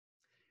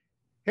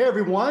Hey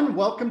everyone,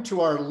 welcome to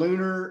our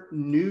Lunar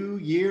New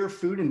Year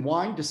food and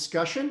wine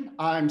discussion.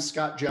 I'm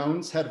Scott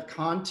Jones, head of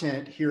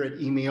content here at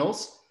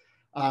eMeals.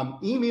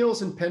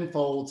 eMeals and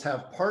Penfolds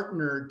have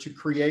partnered to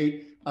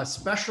create a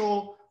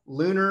special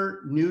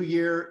Lunar New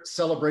Year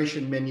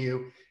celebration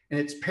menu, and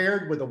it's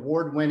paired with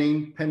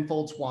award-winning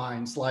Penfolds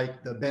wines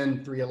like the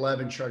Ben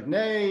 311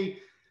 Chardonnay,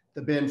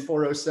 the Ben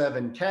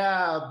 407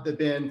 Cab, the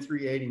Ben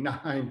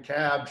 389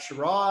 Cab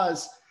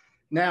Shiraz.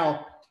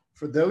 Now,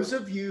 for those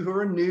of you who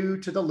are new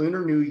to the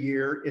Lunar New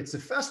Year, it's a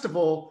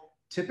festival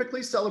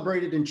typically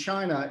celebrated in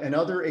China and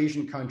other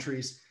Asian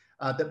countries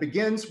that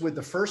begins with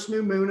the first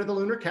new moon of the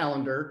lunar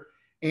calendar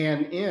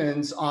and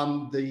ends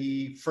on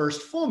the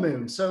first full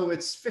moon. So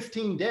it's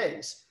 15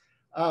 days.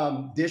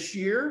 This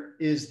year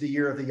is the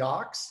year of the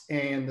ox,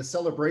 and the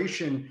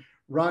celebration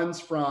runs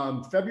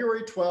from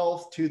February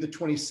 12th to the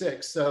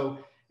 26th. So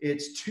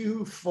it's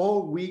 2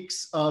 full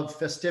weeks of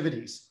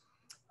festivities.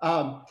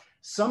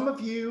 Some of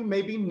you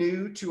may be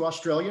new to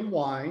Australian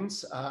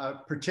wines,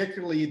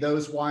 particularly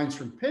those wines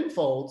from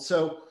Penfolds.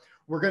 So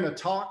we're going to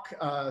talk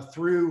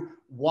through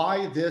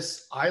why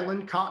this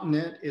island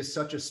continent is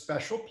such a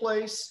special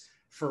place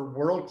for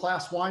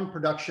world-class wine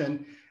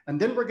production. And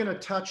then we're going to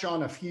touch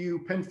on a few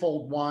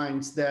Penfold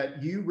wines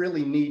that you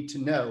really need to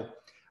know.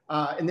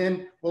 And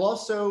then we'll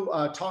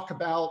also talk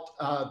about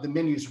the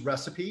menu's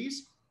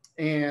recipes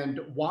and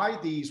why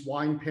these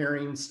wine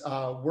pairings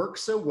work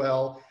so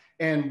well,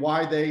 and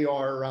why they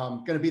are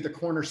going to be the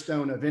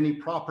cornerstone of any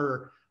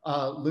proper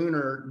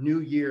Lunar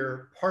New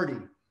Year party.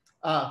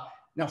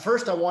 Now,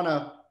 first, I want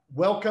to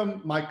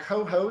welcome my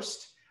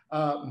co-host,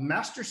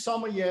 Master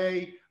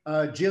Sommelier,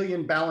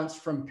 Gillian Ballance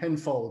from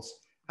Penfolds.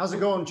 How's it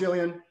going,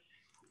 Gillian?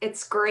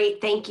 It's great.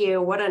 Thank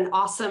you. What an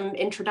awesome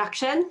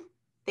introduction.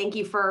 Thank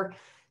you for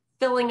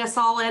filling us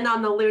all in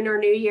on the Lunar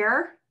New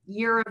Year,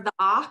 Year of the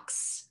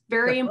Ox.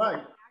 Very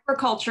important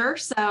agriculture.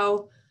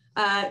 So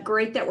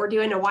great that we're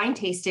doing a wine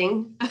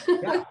tasting.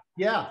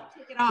 Yeah.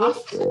 Kick it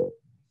off.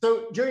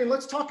 So, Gillian,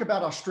 let's talk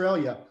about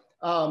Australia.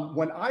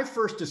 When I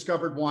first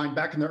discovered wine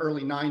back in the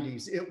early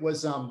 90s, it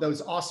was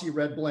those Aussie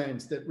red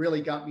blends that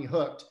really got me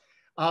hooked.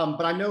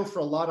 But I know for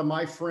a lot of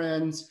my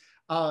friends,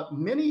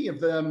 many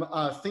of them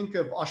think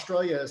of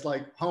Australia as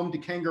like home to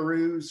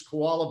kangaroos,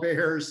 koala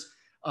bears,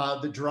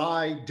 the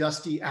dry,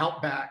 dusty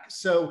outback.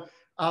 So,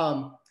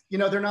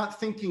 they're not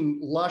thinking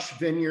lush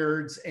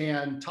vineyards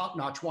and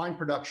top-notch wine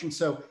production.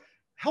 So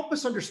help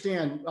us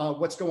understand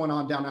what's going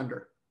on down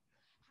under.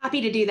 Happy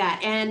to do that.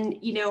 And,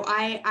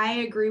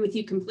 I agree with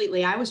you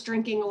completely. I was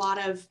drinking a lot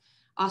of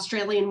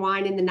Australian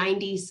wine in the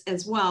 90s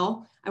as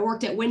well. I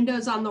worked at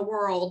Windows on the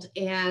World,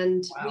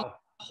 and we had a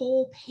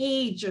whole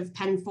page of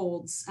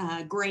Penfolds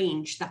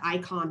Grange, the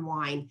icon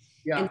wine.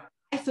 Yeah. And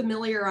I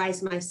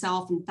familiarized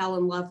myself and fell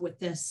in love with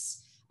this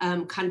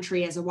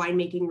country as a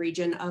winemaking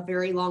region a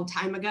very long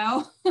time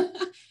ago.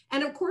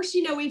 And of course,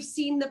 we've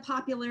seen the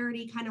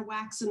popularity kind of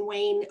wax and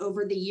wane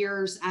over the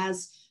years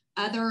as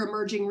other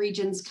emerging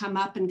regions come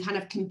up and kind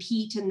of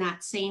compete in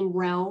that same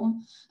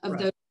realm of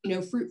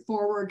those, fruit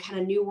forward kind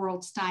of New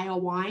World style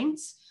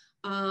wines.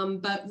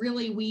 But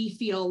really, we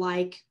feel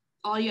like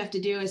all you have to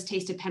do is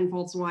taste a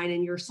Penfolds wine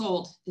and you're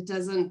sold. It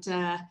doesn't,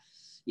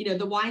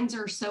 the wines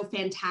are so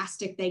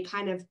fantastic. They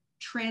kind of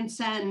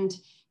transcend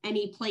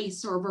any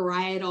place or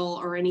varietal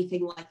or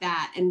anything like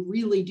that, and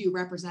really do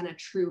represent a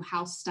true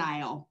house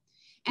style.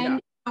 And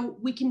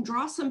we can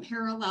draw some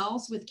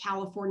parallels with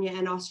California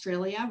and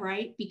Australia,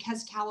 right?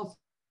 Because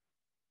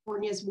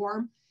California is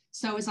warm,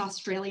 so is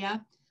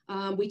Australia.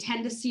 We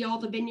tend to see all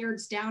the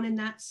vineyards down in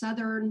that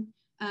southern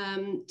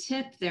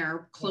tip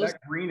there, close. That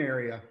green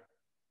area.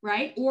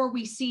 Right? Or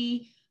we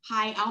see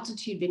high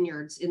altitude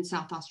vineyards in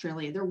South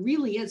Australia. There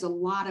really is a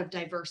lot of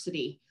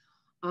diversity.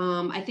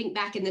 I think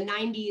back in the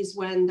 90s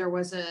when there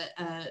was a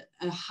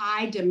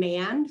high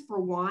demand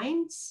for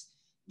wines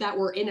that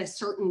were in a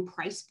certain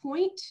price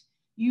point,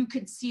 you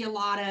could see a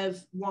lot of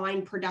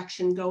wine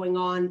production going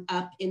on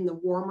up in the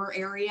warmer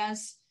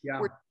areas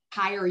where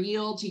higher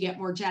yields, you get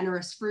more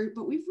generous fruit.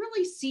 But we've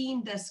really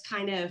seen this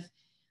kind of,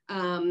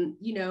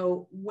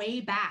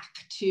 way back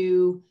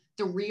to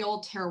the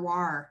real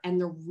terroir and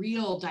the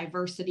real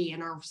diversity,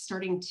 and are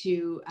starting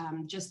to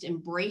just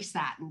embrace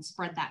that and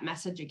spread that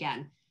message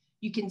again.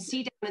 You can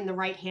see down in the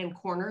right-hand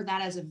corner,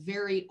 that is a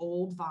very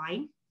old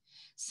vine.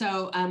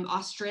 So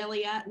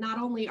Australia, not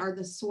only are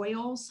the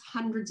soils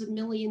hundreds of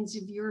millions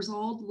of years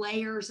old,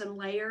 layers and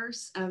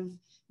layers of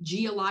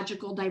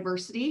geological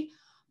diversity,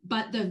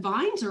 but the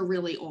vines are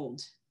really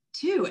old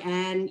too.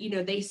 And,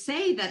 they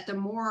say that the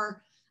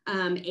more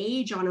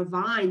age on a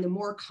vine, the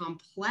more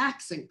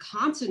complex and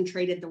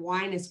concentrated the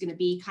wine is going to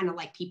be, kind of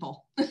like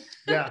people.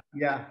 Yeah.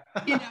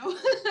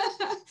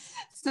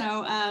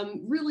 So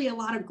really a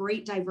lot of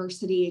great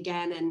diversity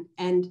again.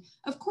 And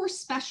of course,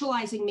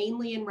 specializing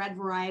mainly in red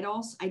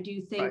varietals. I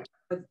do think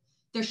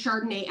the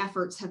Chardonnay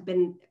efforts have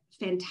been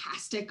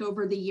fantastic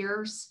over the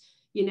years.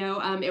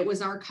 It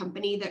was our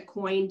company that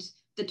coined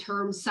the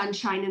term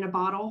sunshine in a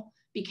bottle,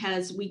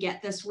 because we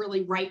get this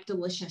really ripe,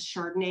 delicious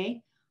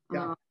Chardonnay.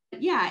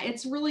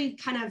 It's really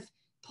kind of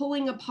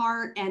pulling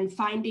apart and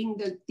finding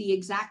the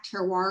exact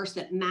terroirs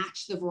that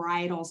match the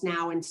varietals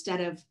now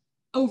instead of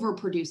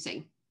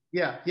overproducing.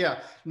 Yeah, yeah.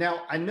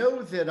 Now, I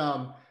know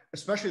that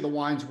especially the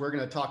wines we're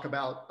going to talk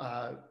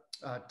about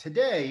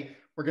today,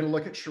 we're going to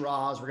look at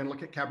Shiraz, we're going to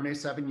look at Cabernet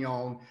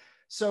Sauvignon.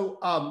 So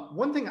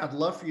one thing I'd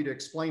love for you to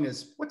explain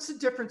is what's the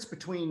difference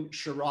between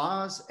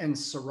Shiraz and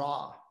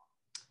Syrah?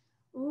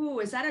 Ooh,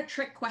 is that a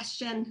trick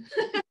question?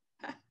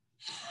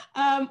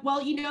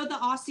 Well, you know, the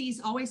Aussies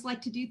always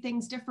like to do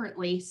things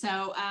differently.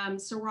 So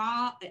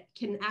Syrah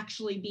can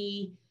actually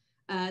be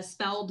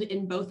spelled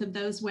in both of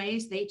those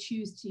ways. They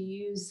choose to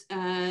use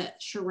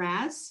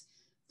Shiraz.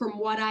 From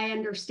what I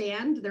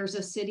understand, there's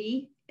a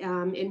city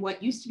in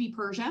what used to be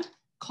Persia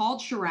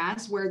called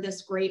Shiraz, where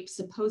this grape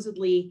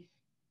supposedly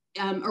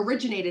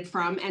originated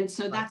from. And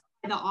so that's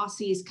why the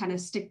Aussies kind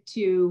of stick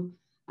to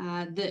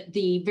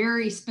the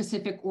very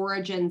specific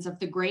origins of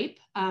the grape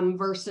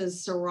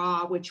versus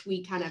Syrah, which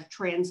we kind of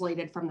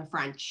translated from the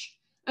French.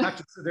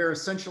 Gotcha. So they're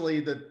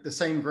essentially the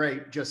same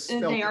grape, just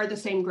spelled. They are the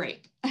same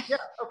grape. Yeah,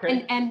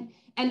 okay.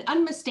 And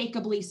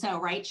unmistakably so,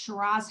 right?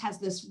 Shiraz has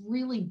this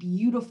really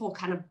beautiful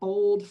kind of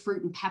bold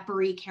fruit and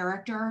peppery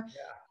character.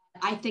 Yeah.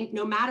 I think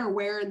no matter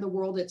where in the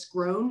world it's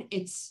grown,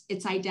 it's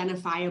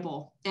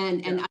identifiable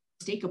and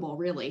unmistakable,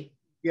 really.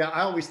 Yeah,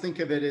 I always think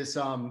of it as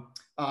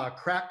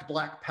cracked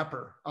black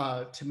pepper.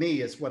 To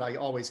me, is what I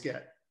always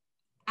get.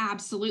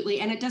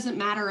 Absolutely. And it doesn't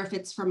matter if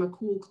it's from a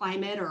cool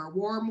climate or a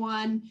warm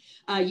one,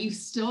 you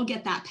still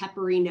get that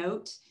peppery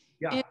note.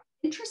 Yeah. And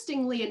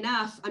interestingly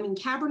enough, I mean,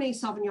 Cabernet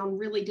Sauvignon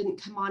really didn't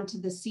come onto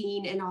the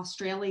scene in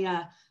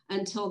Australia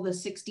until the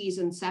 60s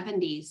and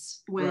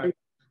 70s when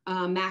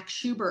Max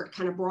Schubert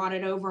kind of brought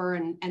it over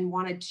and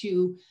wanted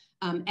to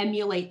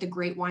emulate the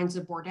great wines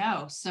of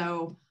Bordeaux.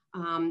 So,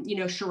 you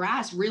know,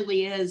 Shiraz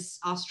really is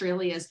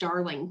Australia's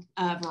darling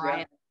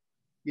variety.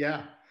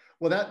 Yeah.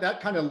 Well, that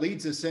kind of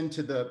leads us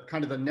into the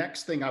kind of the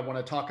next thing I want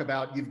to talk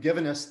about. You've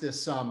given us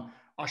this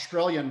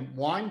Australian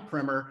wine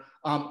primer.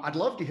 I'd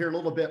love to hear a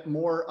little bit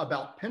more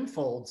about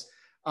Penfolds.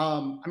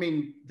 I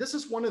mean, this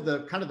is one of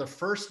the kind of the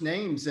first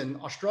names in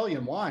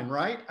Australian wine,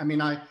 right? I mean,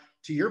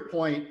 to your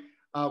point,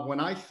 when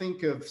I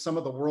think of some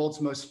of the world's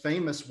most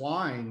famous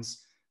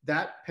wines,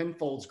 that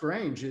Penfolds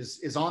Grange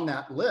is on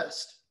that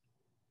list.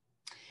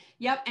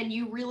 Yep, and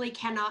you really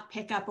cannot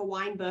pick up a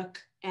wine book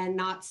and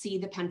not see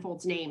the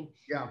Penfolds name.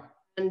 Yeah.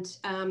 And,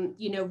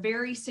 you know,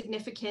 very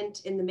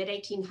significant in the mid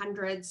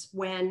 1800s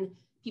when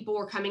people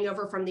were coming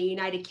over from the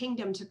United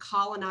Kingdom to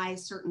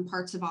colonize certain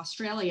parts of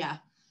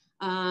Australia.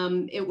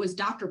 It was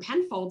Dr.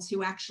 Penfolds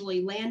who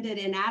actually landed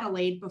in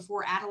Adelaide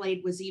before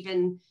Adelaide was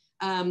even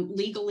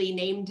legally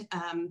named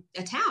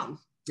a town.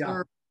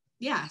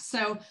 Yeah.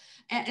 So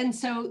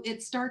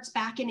it starts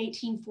back in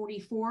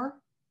 1844.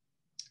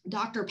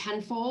 Dr.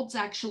 Penfolds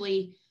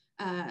actually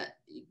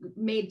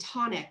made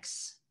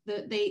tonics.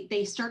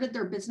 They started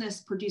their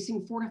business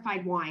producing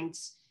fortified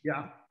wines.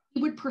 Yeah.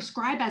 He would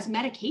prescribe as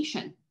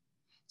medication.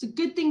 It's a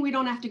good thing we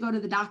don't have to go to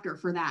the doctor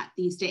for that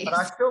these days. But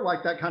I still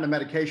like that kind of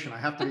medication, I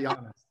have to be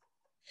honest.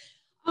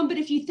 But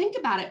if you think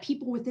about it,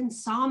 people with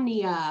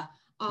insomnia,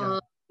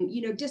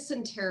 you know,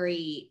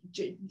 dysentery,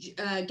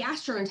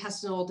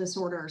 gastrointestinal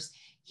disorders,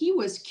 he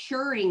was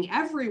curing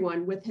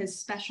everyone with his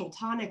special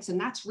tonics. And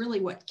that's really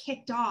what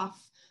kicked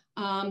off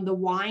the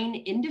wine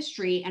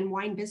industry and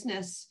wine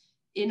business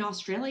in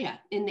Australia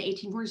in the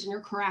 1840s. And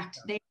you're correct.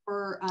 They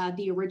were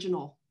the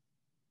original.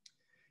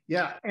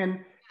 Yeah.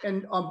 And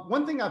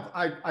one thing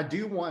I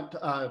do want,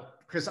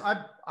 because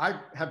I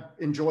have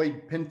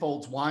enjoyed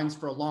Penfolds wines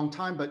for a long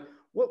time, but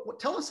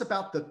tell us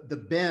about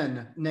the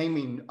Ben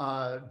naming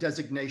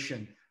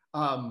designation.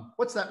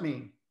 What's that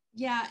mean?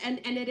 Yeah, and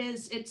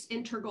it's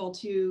integral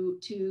to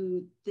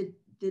the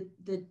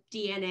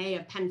DNA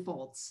of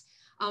Penfolds.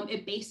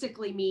 It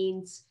basically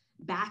means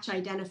batch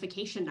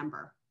identification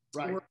number.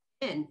 Right.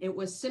 It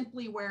was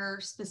simply where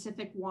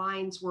specific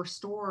wines were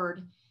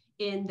stored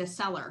in the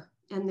cellar.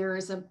 And there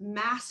is a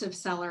massive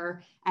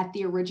cellar at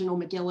the original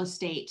McGill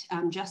estate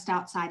just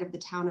outside of the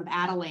town of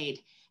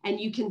Adelaide. And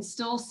you can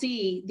still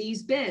see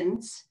these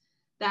bins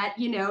that,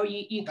 you know,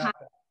 you kind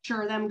of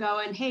picture them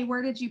going, hey,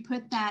 where did you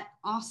put that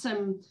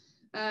awesome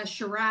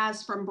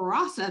Shiraz from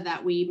Barossa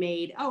that we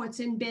made? Oh, it's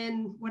in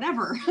bin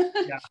whatever.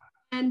 Yeah.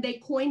 And they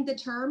coined the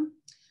term.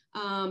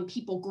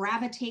 People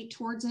gravitate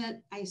towards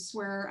it. I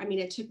swear, I mean,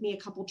 it took me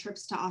a couple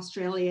trips to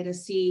Australia to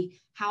see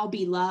how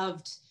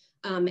beloved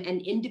and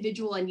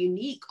individual and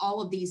unique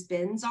all of these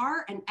bins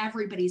are, and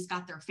everybody's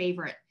got their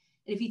favorite.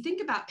 And if you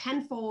think about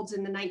Penfolds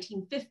in the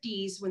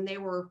 1950s, when they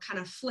were kind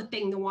of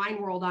flipping the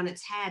wine world on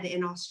its head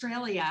in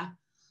Australia,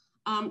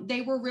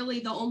 they were really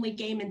the only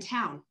game in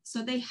town.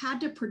 So they had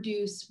to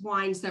produce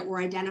wines that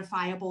were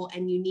identifiable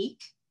and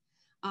unique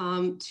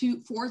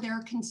for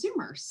their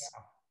consumers.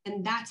 Yeah.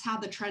 And that's how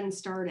the trend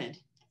started.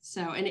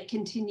 So, and it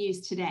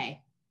continues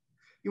today.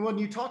 When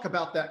you talk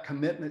about that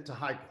commitment to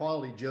high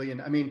quality,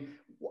 Gillian, I mean,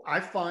 I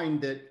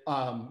find that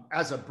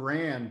as a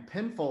brand,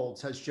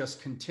 Penfolds has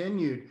just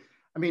continued.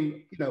 I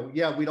mean, you know,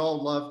 yeah, we'd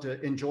all love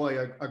to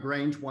enjoy a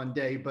Grange one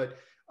day, but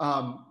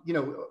you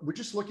know, we're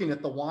just looking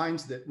at the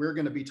wines that we're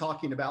going to be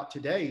talking about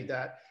today,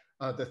 that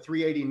the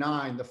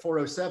 389, the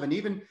 407,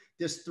 even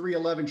this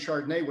 311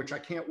 Chardonnay, which I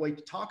can't wait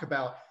to talk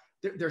about.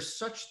 There's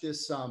such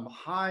this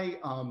high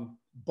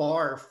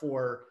bar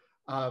for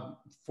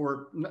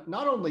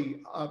not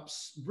only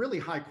really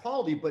high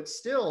quality, but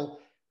still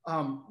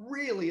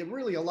really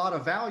a lot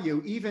of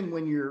value, even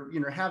when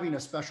you're having a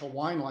special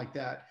wine like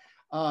that.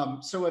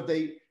 So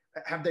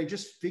have they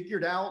just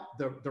figured out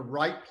the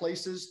right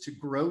places to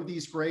grow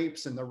these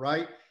grapes and the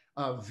right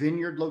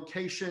vineyard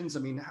locations? I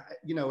mean,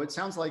 you know, it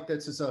sounds like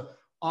this is a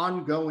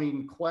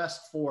ongoing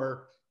quest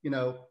for, you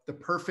know, the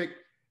perfect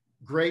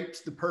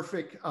grapes, the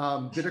perfect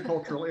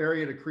viticultural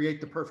area to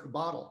create the perfect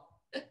bottle.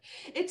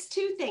 It's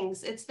two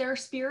things. It's their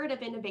spirit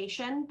of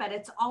innovation, but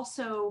it's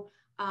also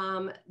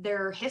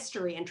their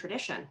history and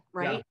tradition,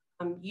 right?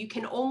 Yeah. You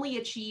can only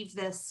achieve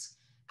this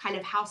kind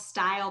of house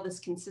style, this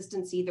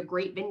consistency, the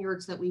great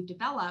vineyards that we've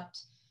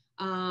developed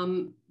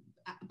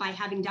by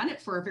having done it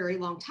for a very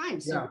long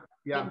time. So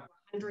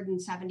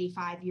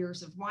 175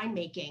 years of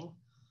winemaking.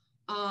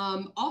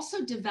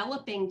 Also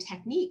developing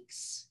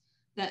techniques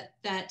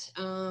that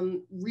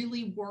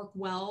really work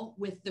well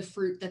with the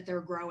fruit that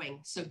they're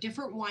growing. So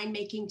different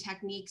winemaking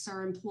techniques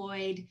are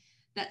employed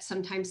that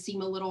sometimes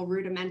seem a little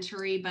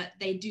rudimentary, but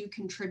they do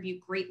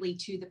contribute greatly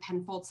to the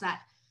Penfolds,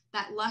 that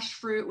lush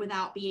fruit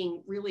without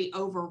being really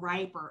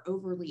overripe or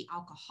overly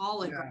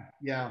alcoholic or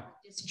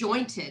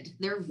disjointed.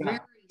 They're very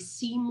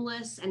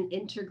seamless and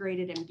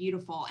integrated and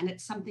beautiful. And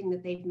it's something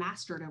that they've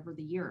mastered over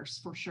the years,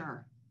 for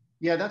sure.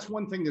 Yeah, that's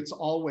one thing that's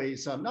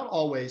always, not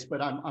always,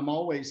 but I'm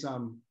always,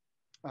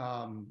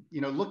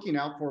 you know, looking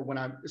out for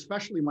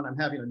especially when I'm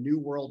having a new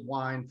world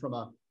wine from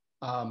a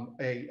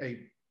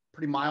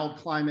pretty mild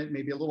climate,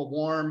 maybe a little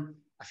warm.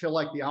 I feel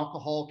like the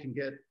alcohol can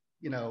get,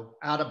 you know,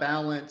 out of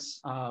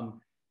balance.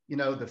 You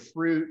know, the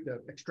fruit,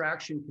 the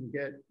extraction can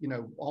get, you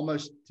know,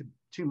 almost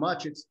too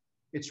much.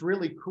 It's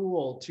really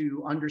cool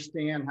to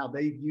understand how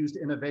they've used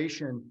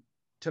innovation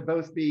to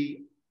both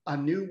be a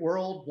new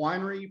world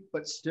winery,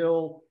 but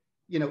still,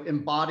 you know,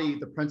 embody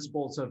the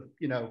principles of,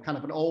 you know, kind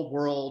of an old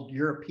world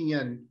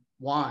European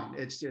wine.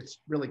 It's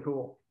really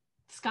cool.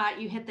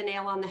 Scott, you hit the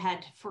nail on the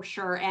head for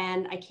sure.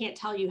 And I can't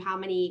tell you how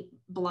many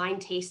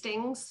blind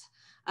tastings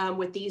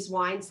with these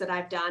wines that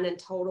I've done and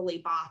totally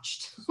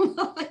botched.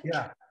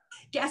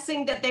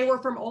 Guessing that they were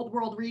from old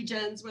world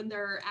regions when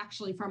they're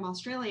actually from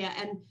Australia.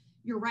 And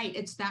you're right,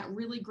 it's that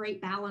really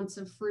great balance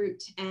of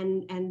fruit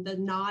and the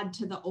nod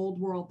to the old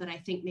world that I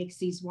think makes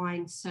these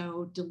wines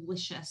so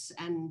delicious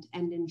and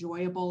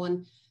enjoyable,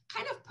 and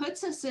kind of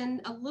puts us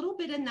in a little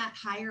bit in that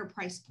higher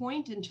price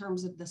point in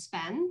terms of the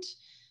spend,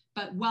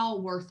 but well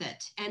worth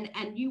it.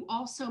 And you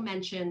also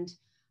mentioned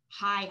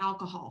high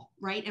alcohol,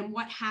 right? And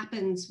what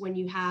happens when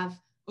you have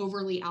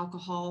overly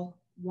alcohol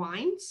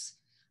wines?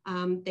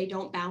 They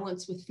don't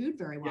balance with food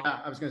very well.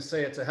 Yeah, I was going to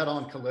say it's a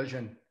head-on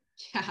collision.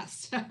 Yeah,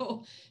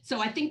 so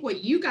I think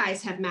what you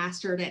guys have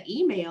mastered at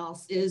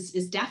eMeals is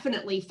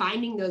definitely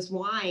finding those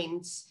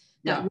wines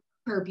that work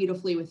pair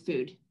beautifully with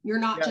food. You're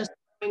not just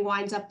throwing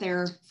wines up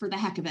there for the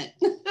heck of it.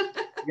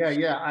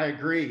 Yeah, I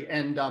agree.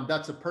 And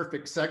that's a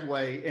perfect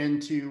segue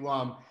into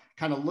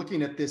kind of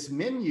looking at this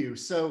menu.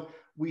 So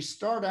we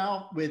start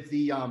out with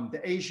the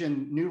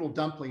Asian noodle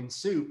dumpling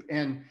soup.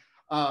 And,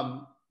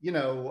 you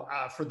know,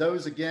 for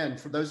those of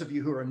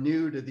you who are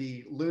new to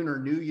the Lunar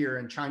New Year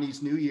and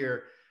Chinese New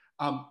Year,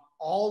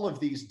 all of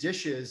these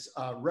dishes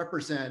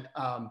represent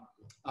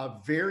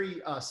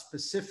very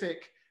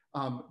specific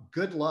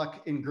good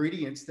luck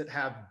ingredients that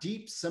have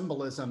deep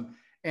symbolism.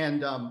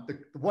 And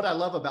what I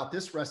love about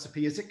this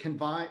recipe is it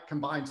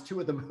combines two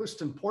of the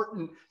most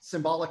important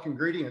symbolic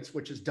ingredients,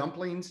 which is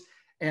dumplings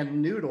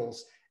and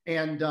noodles.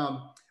 And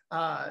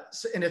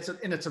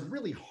it's a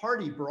really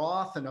hearty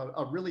broth and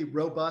a really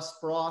robust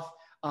broth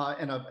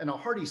and a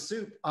hearty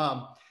soup.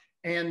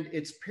 And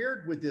it's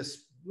paired with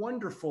this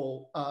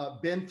wonderful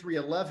Ben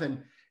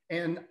 311.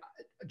 And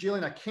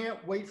Gillian, I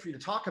can't wait for you to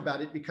talk about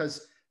it,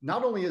 because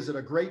not only is it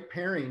a great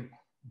pairing,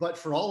 but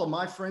for all of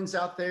my friends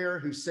out there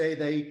who say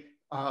they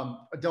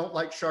don't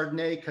like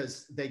Chardonnay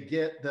because they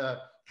get the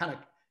kind of,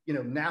 you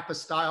know, Napa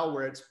style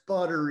where it's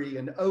buttery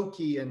and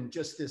oaky and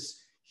just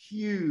this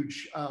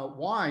huge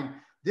wine,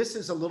 this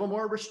is a little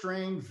more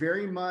restrained,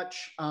 very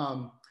much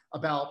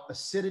about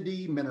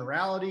acidity,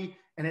 minerality,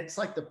 and it's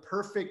like the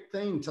perfect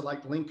thing to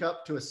like link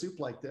up to a soup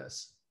like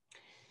this.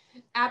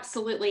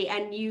 Absolutely.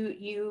 And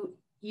you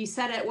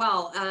said it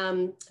well.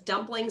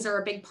 Dumplings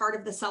are a big part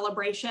of the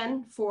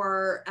celebration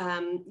for,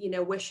 you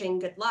know, wishing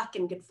good luck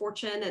and good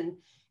fortune.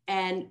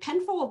 And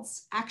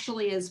Penfolds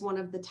actually is one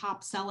of the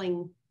top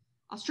selling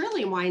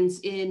Australian wines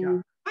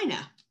in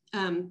China,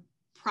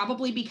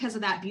 probably because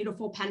of that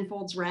beautiful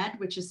Penfolds red,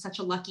 which is such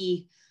a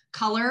lucky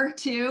color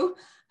too,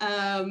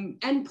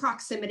 and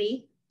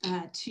proximity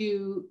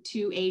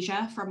to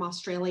Asia from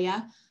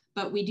Australia.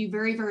 But we do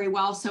very, very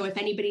well. So if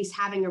anybody's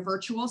having a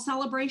virtual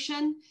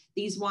celebration,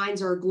 these wines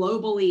are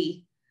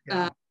globally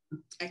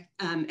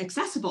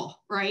accessible,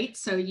 right?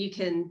 So you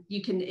can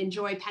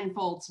enjoy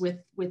Penfolds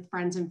with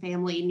friends and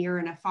family near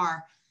and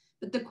afar.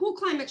 But the cool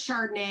climate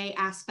Chardonnay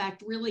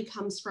aspect really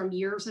comes from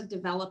years of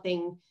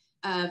developing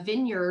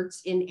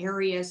vineyards in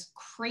areas,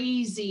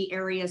 crazy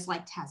areas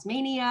like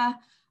Tasmania,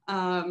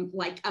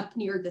 like up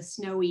near the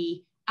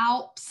snowy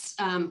Alps,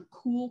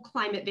 cool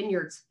climate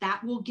vineyards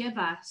that will give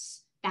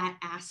us that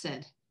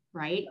acid,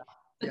 right?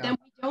 But then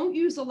we don't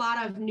use a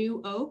lot of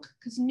new oak,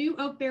 because new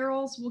oak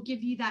barrels will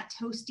give you that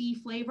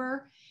toasty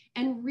flavor.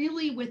 And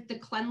really with the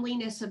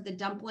cleanliness of the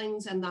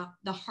dumplings and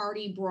the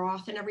hearty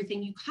broth and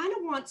everything, you kind of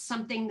want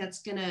something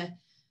that's gonna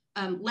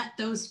let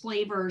those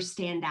flavors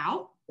stand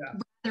out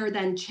rather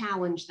than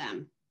challenge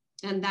them.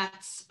 And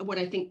that's what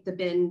I think the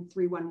Bin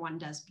 311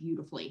 does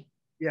beautifully.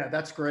 Yeah,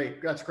 that's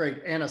great. That's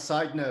great. And a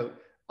side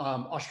note,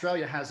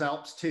 Australia has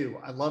Alps too.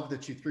 I love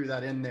that you threw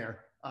that in there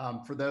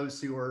for those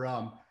who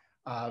are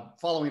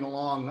following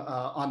along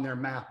on their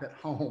map at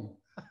home.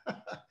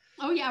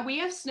 Oh yeah, we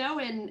have snow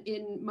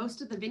in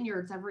most of the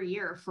vineyards every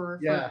year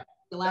for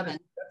 11.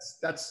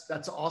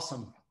 That's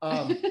awesome.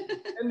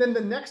 And then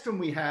the next one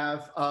we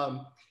have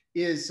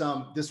is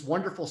this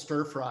wonderful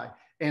stir fry.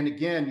 And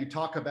again, you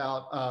talk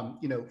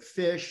about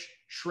fish,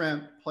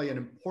 shrimp play an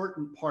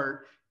important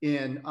part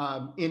in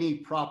any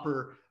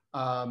proper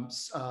kind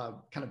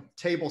of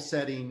table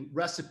setting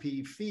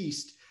recipe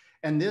feast.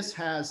 And this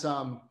has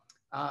a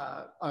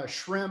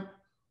shrimp,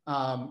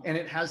 and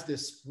it has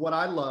this. What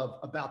I love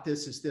about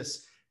this is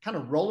this kind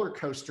of roller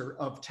coaster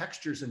of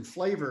textures and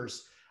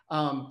flavors,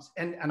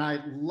 and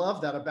I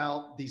love that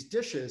about these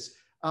dishes.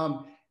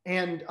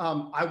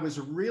 I was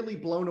really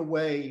blown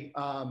away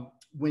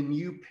when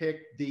you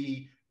picked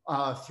the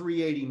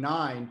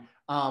 389.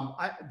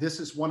 This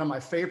is one of my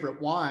favorite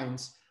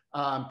wines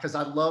because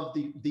I love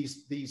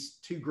these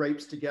two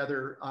grapes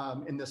together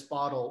in this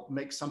bottle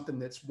make something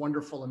that's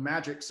wonderful and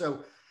magic.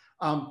 So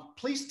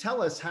please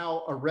tell us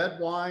how a red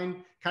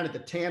wine, kind of the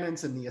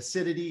tannins and the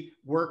acidity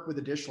work with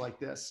a dish like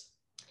this.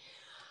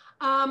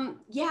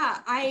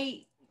 Yeah,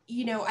 I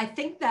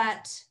think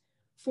that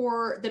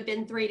for the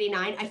Bin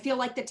 389, I feel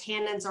like the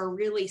tannins are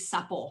really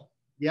supple.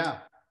 Yeah.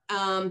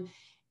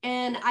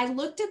 And I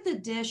looked at the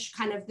dish,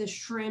 kind of the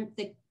shrimp,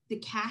 the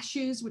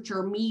cashews, which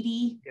are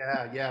meaty.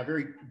 Yeah,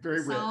 very,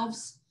 very rich.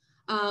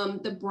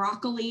 The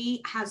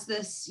broccoli has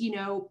this,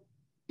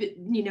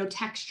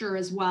 texture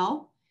as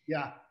well.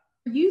 Yeah.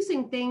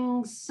 Using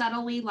things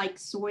subtly like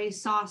soy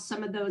sauce,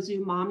 some of those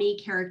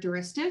umami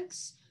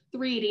characteristics.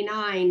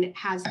 389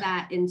 has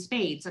that in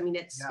spades. I mean,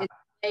 it's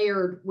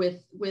layered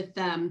with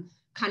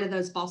kind of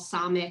those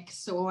balsamic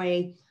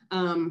soy,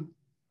 and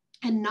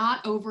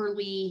not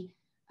overly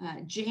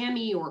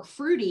jammy or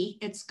fruity.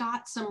 It's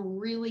got some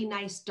really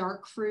nice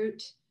dark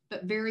fruit,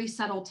 but very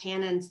subtle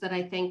tannins that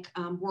I think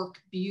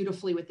work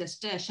beautifully with this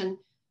dish. And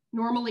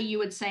normally you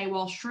would say,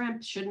 well,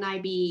 shrimp, shouldn't I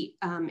be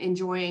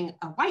enjoying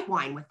a white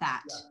wine with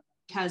that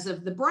because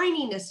of the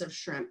brininess of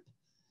shrimp?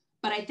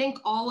 But I think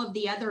all of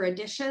the other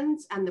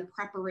additions and the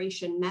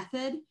preparation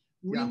method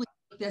really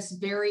make this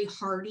very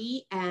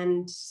hearty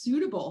and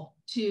suitable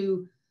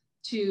to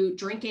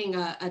drinking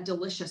a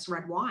delicious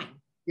red wine.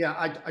 Yeah,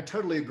 I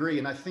totally agree.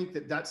 And I think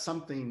that that's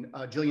something,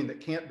 Gillian, that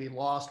can't be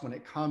lost when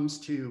it comes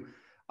to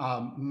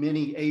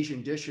many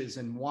Asian dishes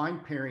and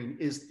wine pairing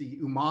is the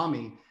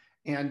umami.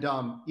 And,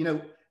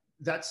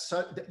 that's,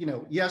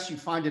 yes, you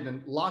find it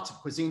in lots of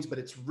cuisines, but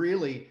it's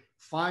really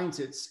finds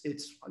its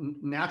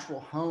natural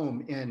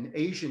home in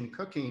Asian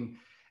cooking.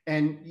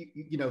 And,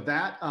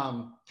 that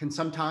can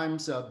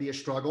sometimes be a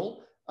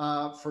struggle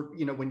for,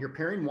 when you're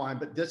pairing wine,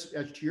 but this,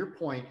 as to your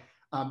point,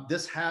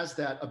 this has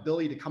that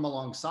ability to come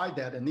alongside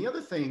that. And the other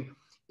thing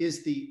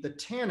is the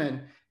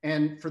tannin.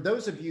 And for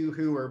those of you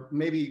who are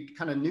maybe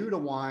kind of new to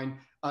wine,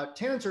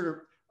 tannins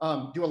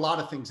do a lot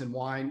of things in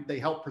wine. They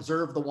help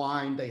preserve the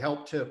wine. They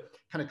help to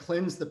kind of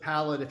cleanse the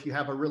palate if you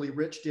have a really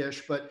rich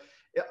dish. But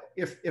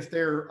if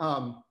they're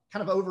kind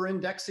of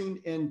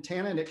over-indexing in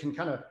tannin, it can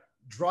kind of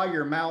dry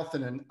your mouth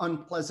in an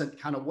unpleasant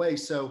kind of way.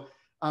 So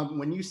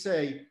when you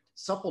say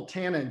supple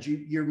tannins,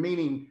 you're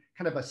meaning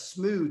kind of a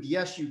smooth,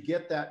 yes, you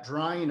get that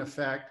drying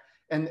effect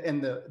and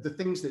the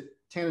things that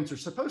tannins are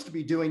supposed to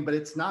be doing, but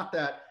it's not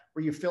that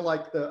where you feel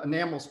like the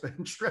enamel's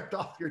been stripped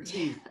off your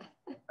teeth.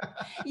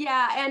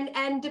 Yeah,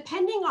 and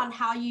depending on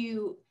how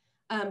you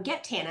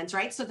get tannins,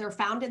 right? So they're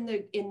found in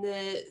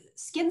the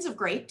skins of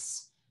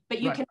grapes,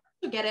 but you can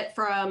also get it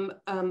from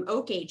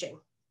oak aging.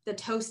 The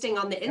toasting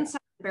on the inside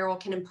of the barrel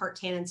can impart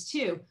tannins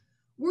too.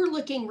 We're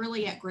looking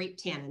really at grape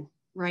tannin,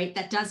 right?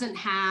 That doesn't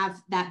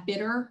have that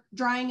bitter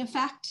drying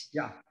effect.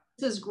 Yeah.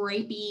 This is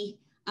grapey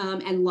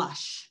and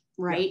lush,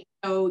 right?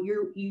 Yeah. So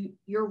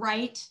you're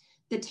right.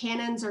 The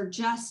tannins are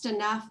just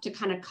enough to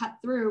kind of cut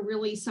through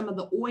really some of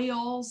the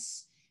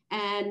oils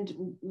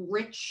and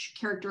rich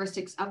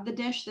characteristics of the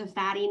dish, the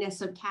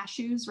fattiness of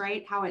cashews,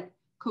 right? How it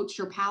coats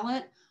your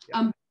palate,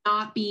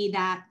 not be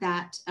that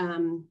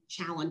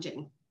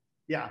challenging.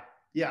 Yeah.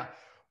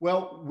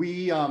 Well,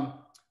 we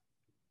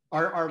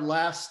our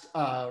last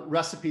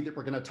recipe that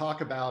we're going to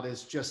talk about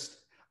is just.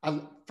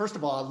 First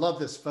of all, I love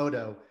this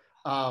photo,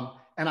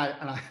 and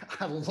I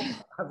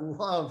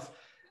love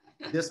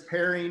this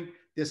pairing,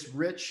 this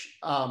rich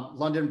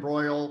London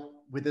broil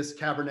with this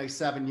Cabernet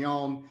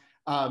Sauvignon.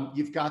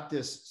 You've got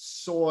this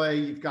soy,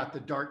 you've got the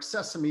dark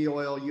sesame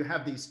oil, you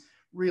have these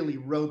really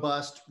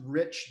robust,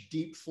 rich,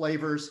 deep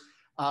flavors.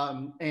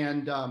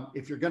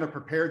 If you're going to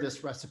prepare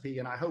this recipe,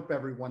 and I hope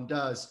everyone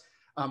does,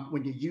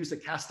 when you use a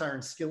cast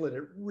iron skillet,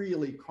 it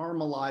really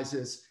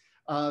caramelizes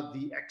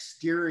the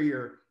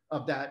exterior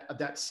of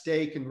that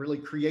steak and really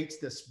creates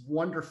this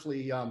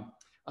wonderfully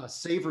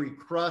savory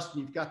crust.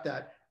 And you've got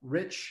that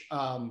rich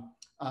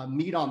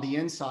meat on the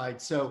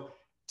inside. So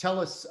tell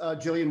us,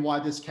 Gillian, why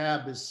this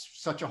cab is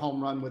such a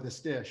home run with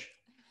this dish.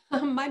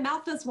 My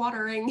mouth is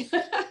watering.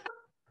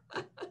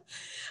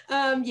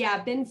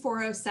 Yeah, bin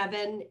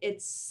 407.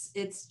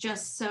 It's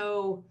just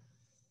so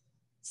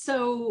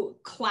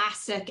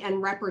classic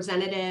and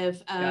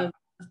representative of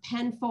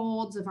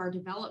Penfolds, of our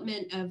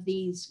development of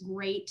these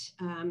great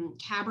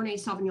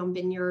Cabernet Sauvignon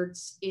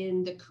vineyards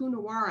in the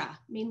Coonawarra,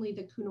 mainly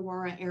the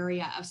Coonawarra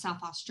area of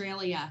South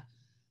Australia,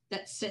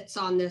 that sits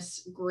on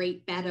this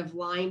great bed of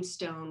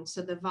limestone.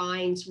 So the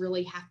vines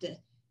really have to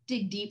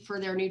dig deep for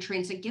their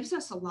nutrients. It gives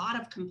us a lot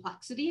of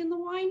complexity in the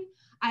wine.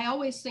 I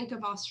always think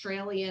of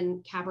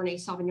Australian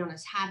Cabernet Sauvignon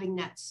as having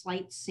that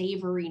slight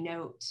savory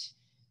note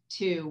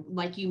too,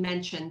 like you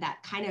mentioned,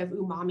 that kind of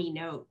umami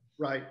note.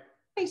 Right.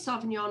 Cabernet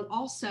Sauvignon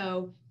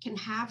also can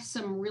have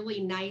some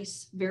really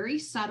nice, very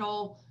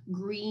subtle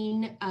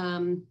green,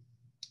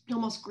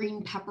 almost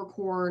green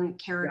peppercorn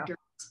characters.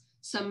 Yeah.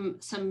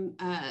 Some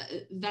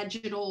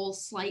vegetal,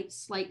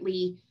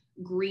 slightly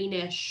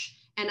greenish.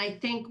 And I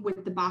think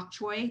with the bok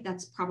choy,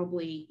 that's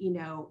probably,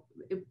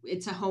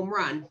 it's a home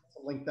run.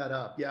 Link that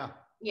up. Yeah.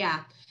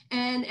 Yeah.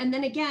 And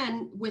then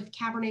again, with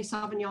Cabernet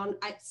Sauvignon,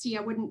 I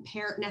wouldn't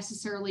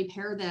necessarily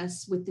pair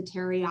this with the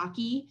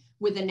teriyaki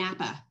with a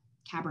Napa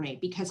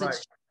Cabernet, because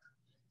it's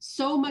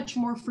so much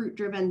more fruit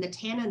driven. The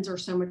tannins are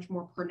so much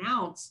more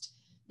pronounced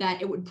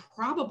that it would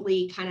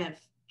probably kind of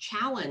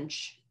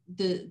challenge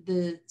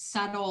the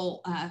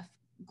subtle,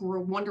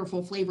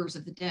 wonderful flavors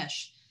of the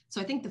dish. So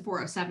I think the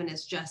 407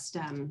 is just,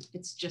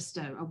 it's just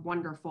a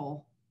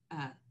wonderful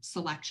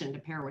selection to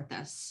pair with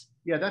this.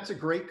 Yeah, that's a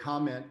great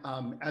comment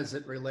as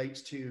it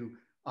relates to,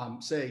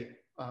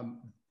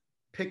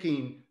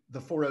 picking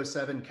the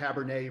 407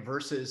 Cabernet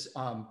versus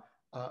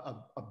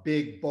a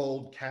big,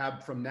 bold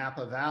cab from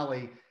Napa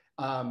Valley.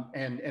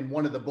 And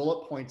one of the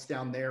bullet points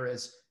down there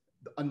is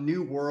a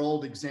new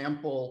world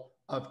example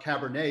of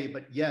Cabernet,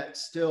 but yet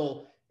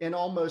still in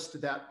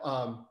almost that,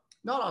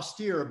 not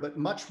austere, but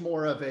much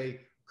more of a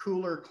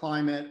cooler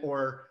climate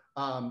or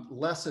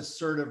less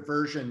assertive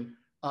version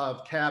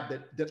of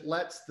cab that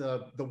lets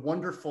the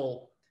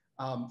wonderful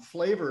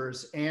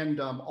flavors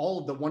and all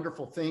of the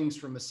wonderful things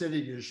from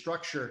acidity to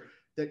structure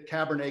that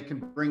Cabernet can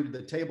bring to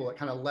the table. It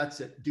kind of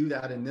lets it do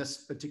that in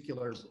this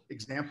particular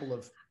example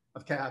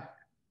of cab.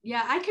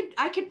 Yeah,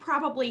 I could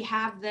probably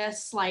have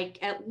this like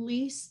at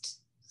least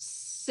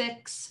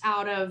 6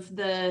 out of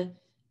the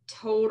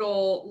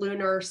total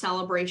lunar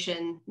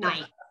celebration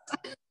night.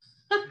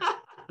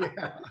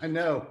 Yeah, I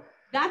know.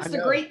 That's the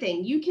great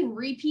thing. You can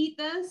repeat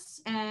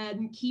this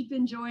and keep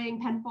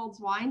enjoying Penfolds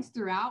wines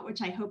throughout,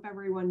 which I hope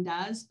everyone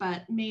does.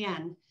 But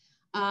man,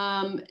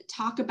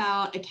 talk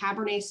about a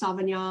Cabernet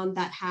Sauvignon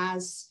that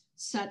has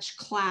such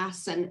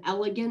class and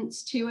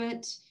elegance to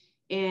it.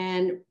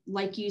 And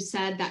like you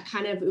said, that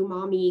kind of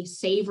umami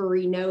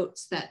savory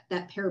notes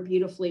that pair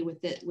beautifully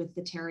with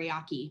the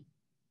teriyaki.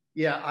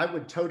 Yeah, I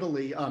would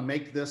totally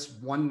make this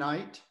one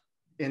night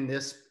in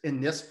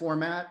this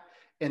format,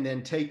 and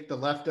then take the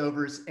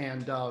leftovers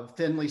and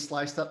thinly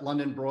slice that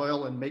London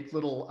broil and make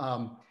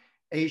little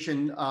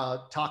Asian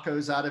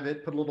tacos out of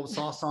it, put a little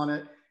sauce on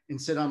it,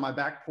 and sit on my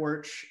back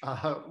porch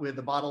with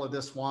a bottle of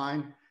this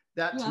wine.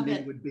 That to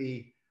me would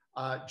be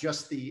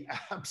just the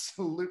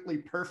absolutely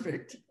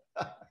perfect,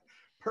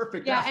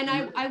 perfect. Yeah, afternoon.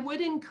 And I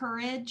would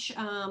encourage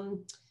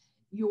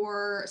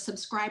your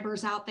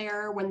subscribers out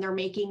there when they're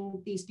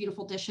making these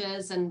beautiful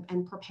dishes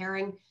and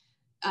preparing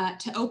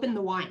to open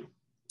the wine.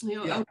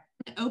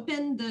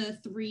 Open the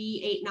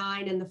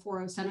 389 and the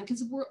 407,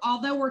 because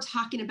although we're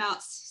talking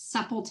about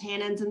supple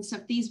tannins and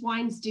stuff, these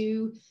wines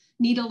do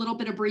need a little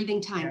bit of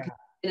breathing time.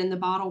 Yeah. In the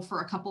bottle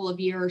for a couple of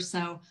years.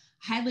 So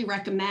highly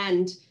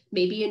recommend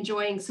maybe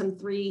enjoying some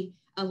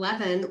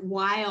 311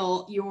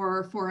 while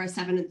your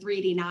 407 and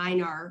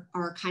 389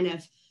 are kind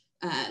of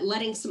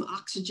letting some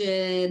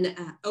oxygen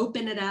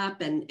open it up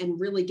and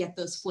really get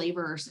those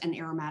flavors and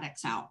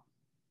aromatics out.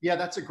 Yeah,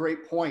 that's a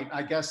great point.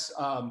 I guess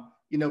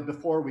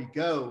before we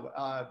go,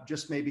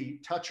 just maybe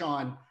touch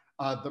on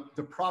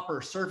the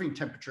proper serving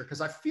temperature,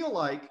 because I feel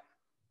like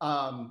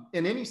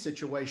in any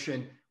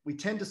situation, we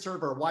tend to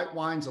serve our white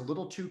wines a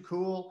little too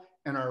cool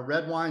and our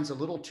red wines a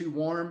little too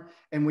warm.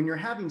 And when you're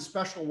having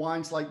special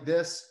wines like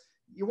this,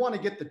 you want to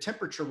get the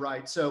temperature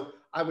right. So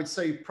I would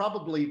say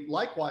probably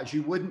likewise,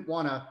 you wouldn't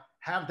want to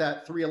have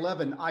that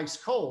 311 ice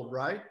cold,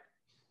 right?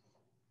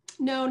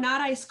 No, not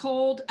ice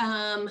cold.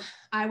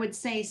 I would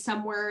say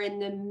somewhere in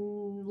the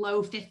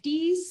low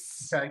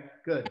 50s. Okay,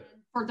 good.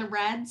 For the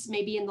reds,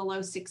 maybe in the low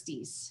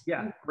 60s.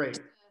 Yeah, great.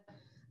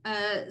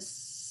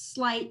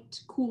 Slight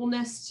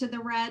coolness to the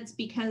reds,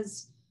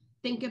 because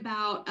think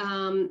about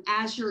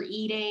as you're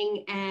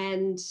eating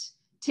and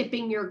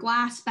tipping your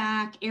glass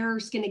back,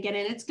 air's going to get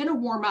in. It's going to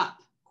warm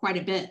up quite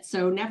a bit.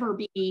 So never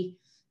be,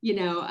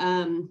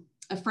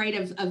 afraid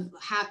of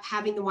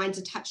having the wines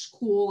a touch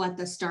cool at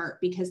the start,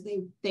 because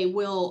they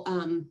will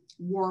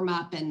warm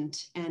up and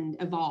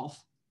evolve.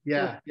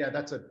 Yeah,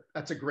 that's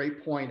a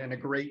great point and a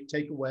great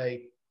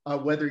takeaway.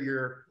 Whether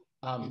you're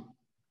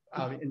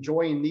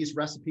enjoying these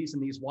recipes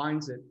and these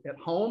wines at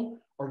home,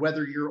 or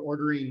whether you're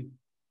ordering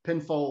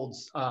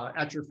Penfolds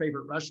at your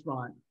favorite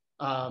restaurant,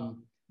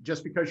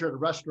 just because you're at a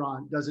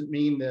restaurant doesn't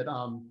mean that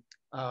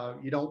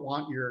you don't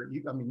want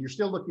you're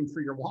still looking for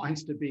your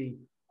wines to be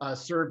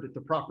served at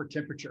the proper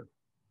temperature.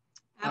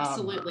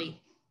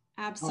 Absolutely.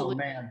 Absolutely. Oh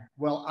man.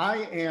 Well,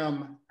 I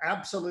am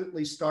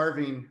absolutely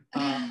starving.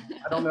 I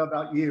don't know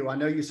about you. I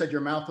know you said your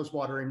mouth was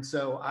watering.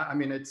 So I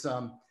mean, it's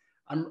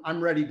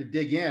I'm ready to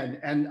dig in.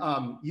 And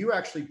you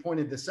actually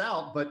pointed this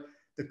out, but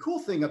the cool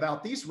thing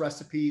about these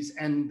recipes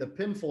and the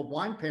Penfold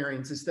wine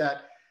pairings is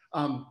that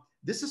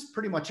this is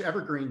pretty much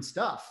evergreen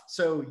stuff.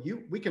 So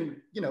we can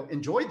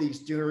enjoy these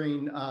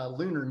during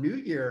Lunar New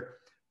Year,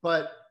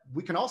 but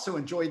we can also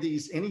enjoy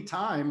these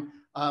anytime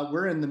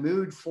we're in the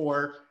mood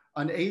for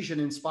an Asian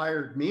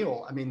inspired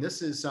meal. I mean,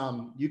 this is,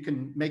 you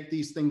can make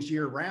these things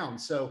year round.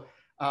 So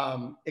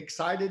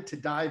excited to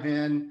dive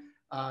in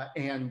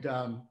and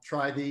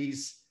try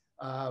these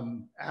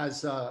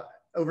as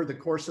over the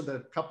course of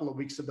the couple of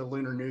weeks of the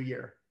Lunar New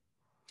Year.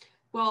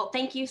 Well,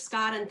 thank you,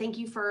 Scott, and thank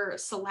you for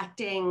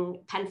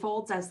selecting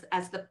Penfolds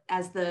as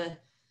the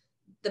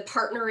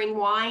partnering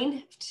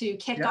wine to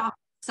kick off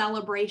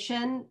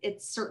celebration.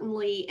 It's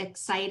certainly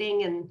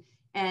exciting,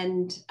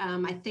 and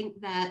I think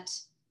that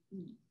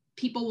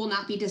people will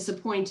not be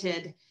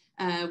disappointed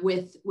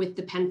with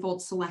the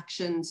Penfold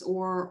selections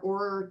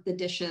or the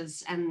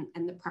dishes and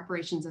the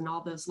preparations and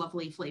all those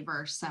lovely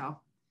flavors. So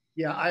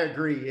yeah, I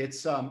agree.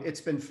 It's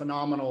been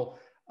phenomenal.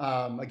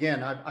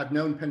 Again, I've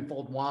known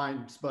Penfold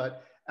wines,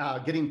 but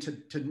getting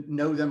to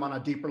know them on a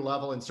deeper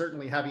level, and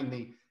certainly having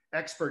the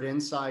expert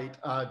insight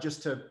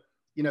just to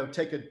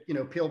take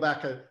peel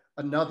back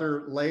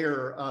another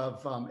layer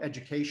of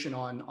education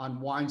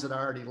on wines that I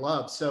already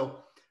love. So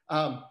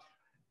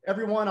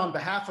everyone, on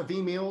behalf of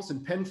eMeals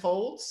and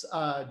Penfolds,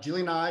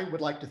 Gillian and I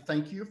would like to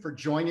thank you for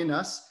joining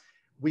us.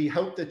 We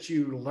hope that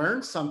you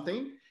learned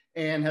something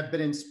and have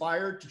been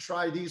inspired to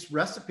try these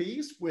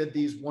recipes with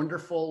these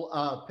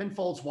wonderful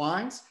Penfolds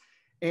wines.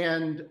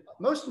 And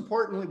most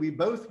importantly, we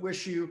both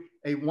wish you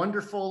a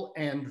wonderful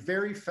and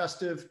very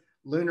festive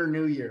Lunar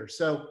New Year.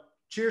 So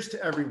cheers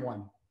to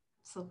everyone.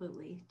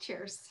 Absolutely.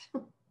 Cheers.